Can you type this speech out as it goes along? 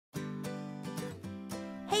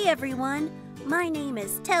Hey everyone, my name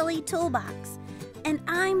is Telly Toolbox, and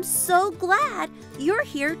I'm so glad you're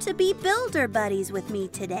here to be builder buddies with me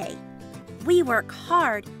today. We work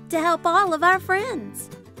hard to help all of our friends.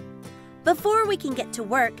 Before we can get to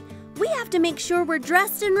work, we have to make sure we're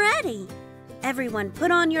dressed and ready. Everyone put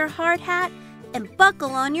on your hard hat and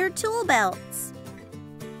buckle on your tool belts.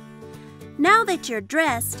 Now that you're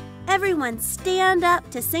dressed, everyone stand up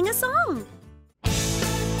to sing a song.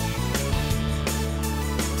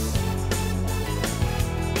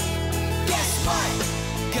 Guess what?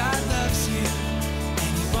 God loves you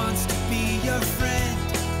and He wants to be your friend.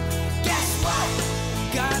 Guess what?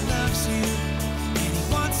 God loves you and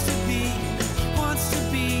He wants to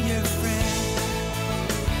be your friend.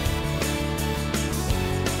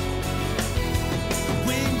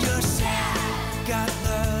 When you're sad, God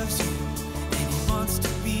loves you and He wants to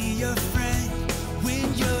be your friend.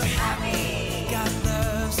 When you're happy, God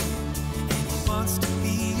loves you and He wants to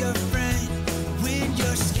be your friend. When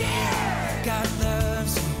you're scared, God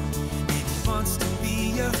loves you and He wants to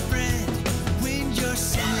be your friend. When you're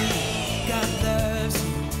silly, God loves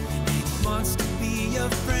you and He wants to be your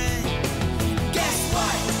friend. Guess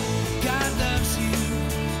what? God loves you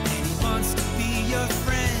and He wants to be your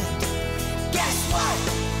friend. Guess what?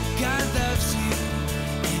 God loves you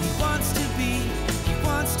and He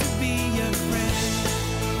wants to be your friend.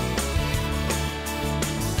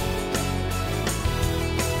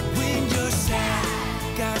 When you're sad,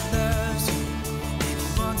 God loves you and He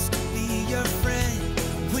wants to be your friend.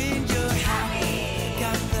 When you're happy,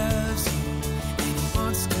 God loves you and He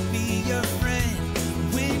wants to be your friend.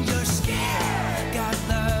 When you're scared, God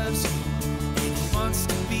loves you and He wants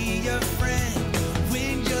to be your friend.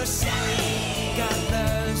 When you're silly, God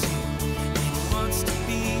loves you and He wants to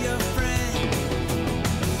be your friend.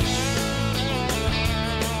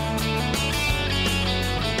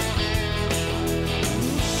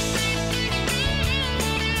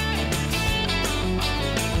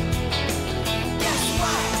 Guess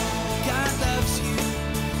what? God loves you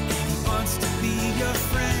and He wants to be your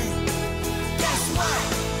friend. Guess what?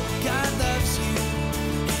 God loves you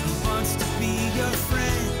and He wants to be your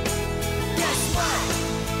friend. Guess what?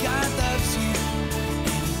 God loves you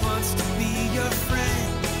and He wants to be your friend.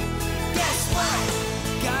 Guess what?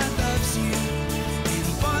 God loves you and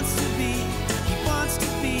He wants to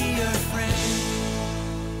be your friend.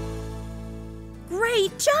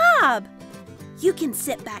 Great job! You can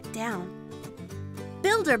sit back down.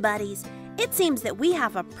 Builder buddies, it seems that we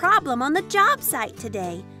have a problem on the job site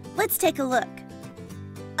today. Let's take a look.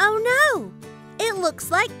 Oh no! It looks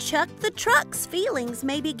like Chuck the Truck's feelings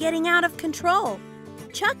may be getting out of control.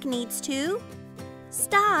 Chuck needs to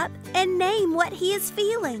stop and name what he is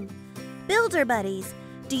feeling. Builder buddies,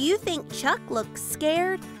 do you think Chuck looks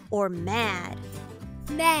scared or mad?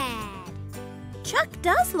 Mad. Chuck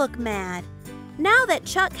does look mad. Now that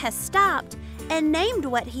Chuck has stopped and named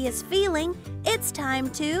what he is feeling, it's time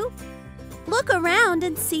to look around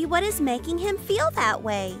and see what is making him feel that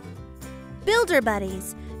way. Builder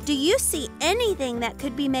buddies, do you see anything that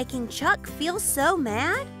could be making Chuck feel so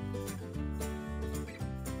mad?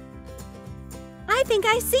 I think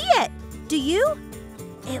I see it. Do you?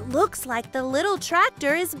 It looks like the little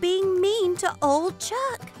tractor is being mean to old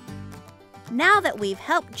Chuck. Now that we've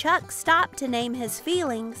helped Chuck stop to name his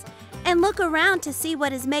feelings and look around to see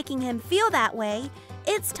what is making him feel that way,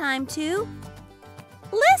 it's time to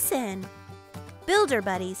listen. Builder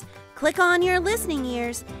buddies, click on your listening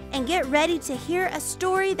ears and get ready to hear a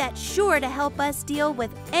story that's sure to help us deal with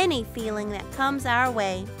any feeling that comes our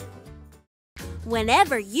way.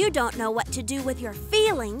 Whenever you don't know what to do with your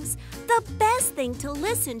feelings, the best thing to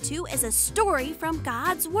listen to is a story from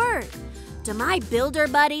God's Word. Do my builder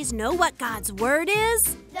buddies know what God's Word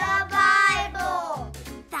is? The Bible.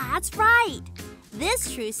 That's right.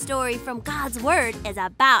 This true story from God's Word is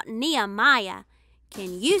about Nehemiah.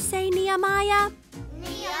 Can you say Nehemiah?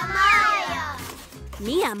 Nehemiah.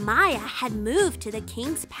 Nehemiah had moved to the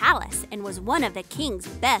king's palace and was one of the king's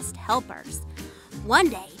best helpers. One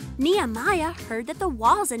day, Nehemiah heard that the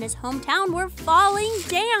walls in his hometown were falling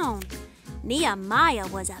down. Nehemiah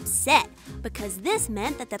was upset because this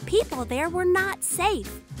meant that the people there were not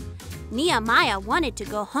safe. Nehemiah wanted to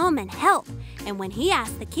go home and help, and when he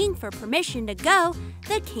asked the king for permission to go,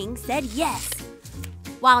 the king said yes.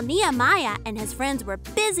 While Nehemiah and his friends were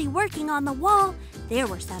busy working on the wall, there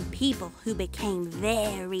were some people who became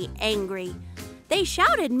very angry. They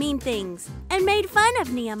shouted mean things and made fun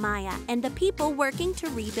of Nehemiah and the people working to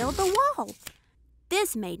rebuild the wall.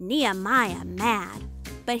 This made Nehemiah mad,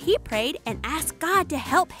 but he prayed and asked God to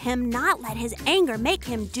help him not let his anger make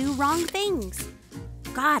him do wrong things.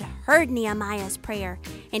 God heard Nehemiah's prayer,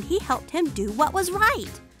 and he helped him do what was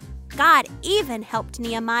right. God even helped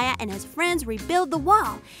Nehemiah and his friends rebuild the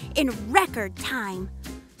wall in record time.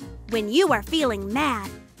 When you are feeling mad,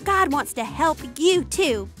 God wants to help you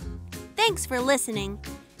too. Thanks for listening.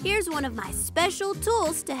 Here's one of my special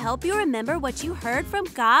tools to help you remember what you heard from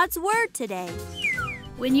God's Word today.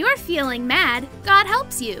 When you're feeling mad, God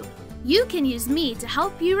helps you. You can use me to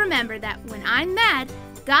help you remember that when I'm mad,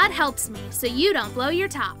 God helps me so you don't blow your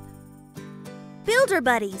top. Builder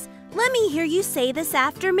buddies, let me hear you say this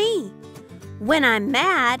after me. When I'm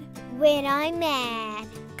mad, When I'm mad,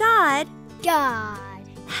 God God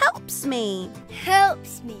helps me.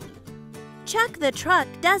 helps me. Chuck the truck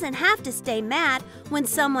doesn't have to stay mad when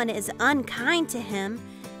someone is unkind to him.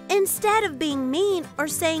 Instead of being mean or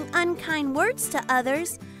saying unkind words to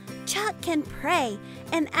others, Chuck can pray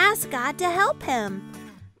and ask God to help him.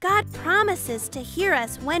 God promises to hear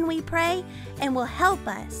us when we pray and will help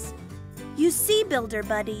us. You see, Builder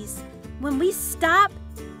buddies, when we stop,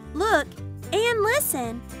 look, and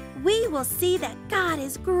listen, we will see that God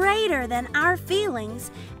is greater than our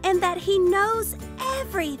feelings and that He knows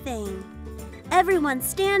everything. Everyone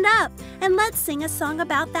stand up and let's sing a song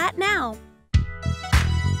about that now.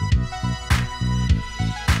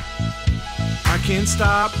 I can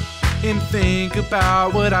stop and think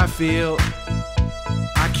about what I feel.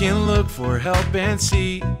 I can look for help and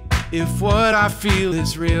see if what I feel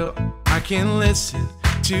is real. I can listen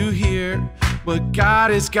to hear what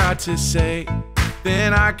God has got to say.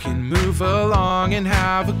 Then I can move along and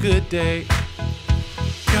have a good day.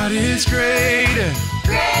 God is greater,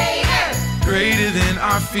 greater than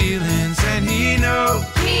our feelings, and He knows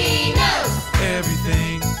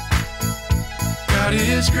everything. God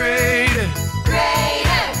is greater,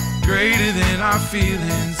 greater than our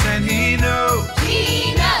feelings, and He knows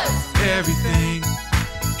everything.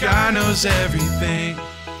 God knows everything.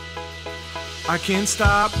 I can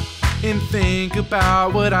stop and think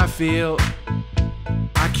about what I feel.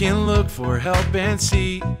 I can look for help and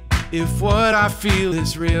see if what I feel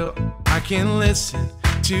is real. I can listen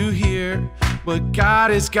to hear what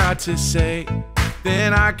God has got to say.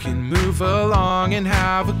 Then I can move along and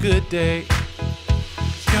have a good day.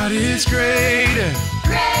 God is greater,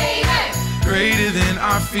 greater than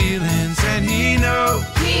our feelings, and He knows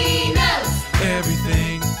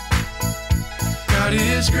everything. God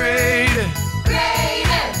is greater,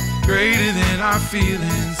 greater than our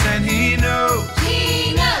feelings, and He knows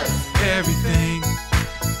everything.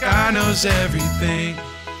 God knows everything.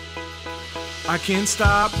 I can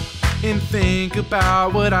stop and think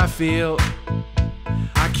about what I feel.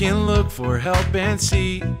 I can look for help and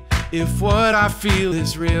see if what I feel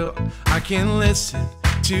is real. I can listen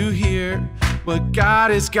to hear what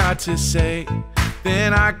God has got to say.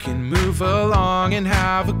 Then I can move along and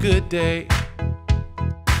have a good day.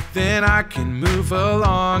 Then I can move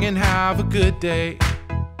along and have a good day.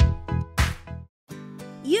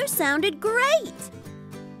 You sounded great!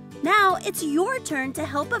 Now it's your turn to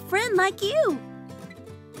help a friend like you.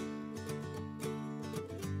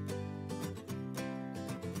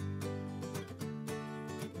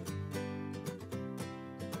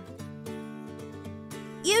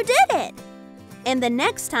 You did it! And the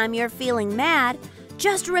next time you're feeling mad,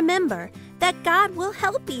 just remember that God will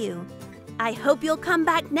help you. I hope you'll come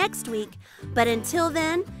back next week, but until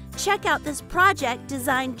then, check out this project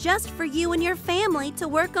designed just for you and your family to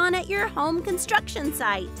work on at your home construction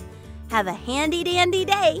site. Have a handy-dandy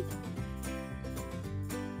day!